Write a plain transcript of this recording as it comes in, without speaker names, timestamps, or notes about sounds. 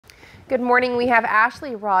Good morning. We have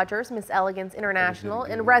Ashley Rogers, Miss Elegance International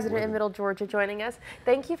and resident in Middle Georgia, joining us.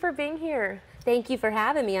 Thank you for being here. Thank you for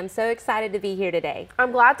having me. I'm so excited to be here today.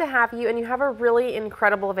 I'm glad to have you, and you have a really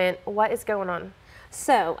incredible event. What is going on?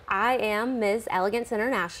 So I am Ms. Elegance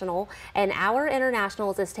International, and our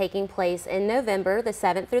internationals is taking place in November the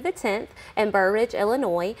 7th through the 10th in Burr Ridge,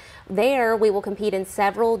 Illinois. There we will compete in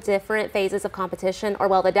several different phases of competition, or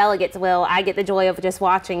well, the delegates will. I get the joy of just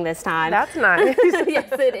watching this time. That's nice. Yes,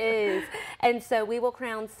 it is. And so we will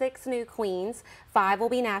crown 6 new queens. 5 will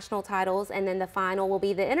be national titles, and then the final will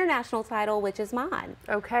be the international title, which is mine.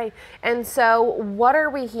 Okay. And so what are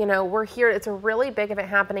we, we're here, it's a really big event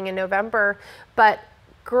happening in November, but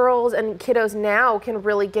girls and kiddos now can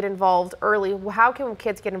really get involved early. How can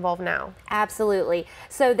kids get involved now? Absolutely.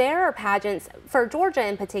 So there are pageants, for Georgia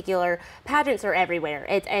in particular, pageants are everywhere.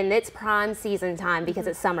 It's prime season time because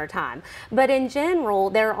it's summertime. But in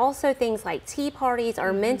general, there are also things like tea parties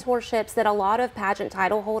or mentorships that a lot of pageant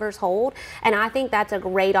title holders hold. And I think that's a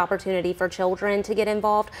great opportunity for children to get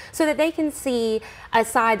involved so that they can see a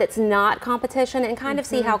side that's not competition and kind of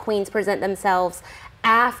see how queens present themselves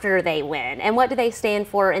after they win and what do they stand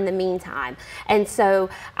for in the meantime. And so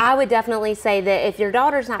I would definitely say that if your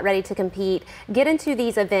daughter's not ready to compete, get into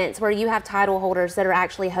these events where you have title holders that are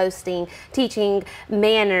actually hosting, teaching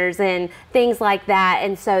manners and things like that.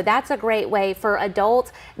 And so that's a great way for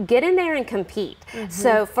adults, get in there and compete.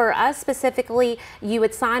 So for us specifically, you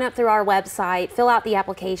would sign up through our website, fill out the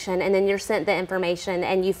application, and then you're sent the information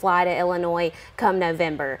and you fly to Illinois come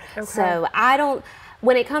November. So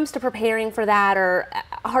when it comes to preparing for that, or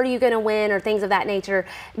are you going to win, or things of that nature,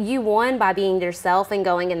 you won by being yourself and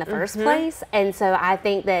going in the first place. And so I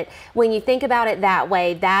think that when you think about it that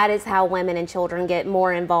way, that is how women and children get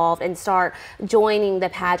more involved and start joining the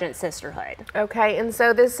pageant sisterhood. Okay, and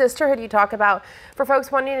so this sisterhood you talk about, for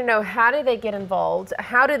folks wanting to know, how do they get involved?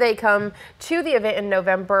 How do they come to the event in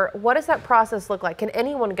November? What does that process look like? Can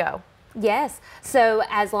anyone go? Yes, so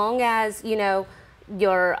as long as,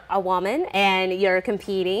 you're a woman and you're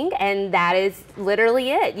competing, and that is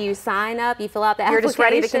literally it. You sign up, you fill out the application. You're just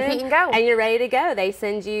ready to compete and go. And you're ready to go. They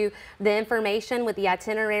send you the information with the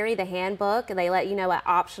itinerary, the handbook, and they let you know what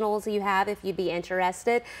optionals you have if you'd be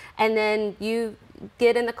interested. And then you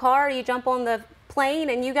get in the car, you jump on the plane,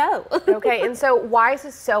 and you go. Okay, and so why is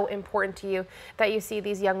this so important to you that you see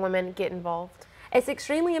these young women get involved? It's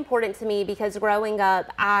extremely important to me because growing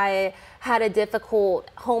up, I had a difficult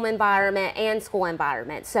home environment and school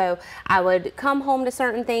environment. So I would come home to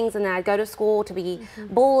certain things, and then I'd go to school to be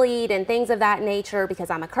bullied and things of that nature because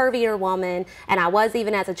I'm a curvier woman, and I was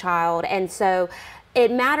even as a child. And so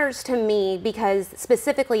it matters to me because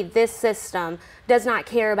specifically this system does not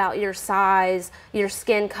care about your size, your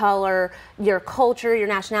skin color, your culture, your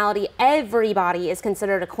nationality. Everybody is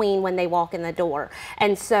considered a queen when they walk in the door.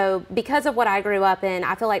 And so because of what I grew up in,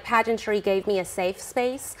 I feel like pageantry gave me a safe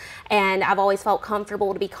space, and I've always felt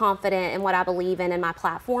comfortable to be confident in what I believe in my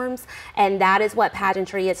platforms. And that is what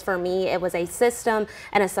pageantry is for me. It was a system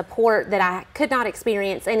and a support that I could not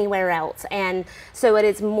experience anywhere else. And so it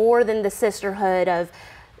is more than the sisterhood of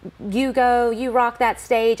you go, you rock that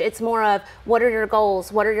stage. It's more of what are your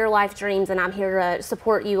goals, what are your life dreams, and I'm here to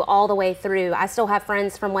support you all the way through. I still have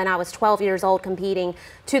friends from when I was 12 years old competing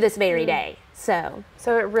to this very day. So it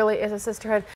really is a sisterhood.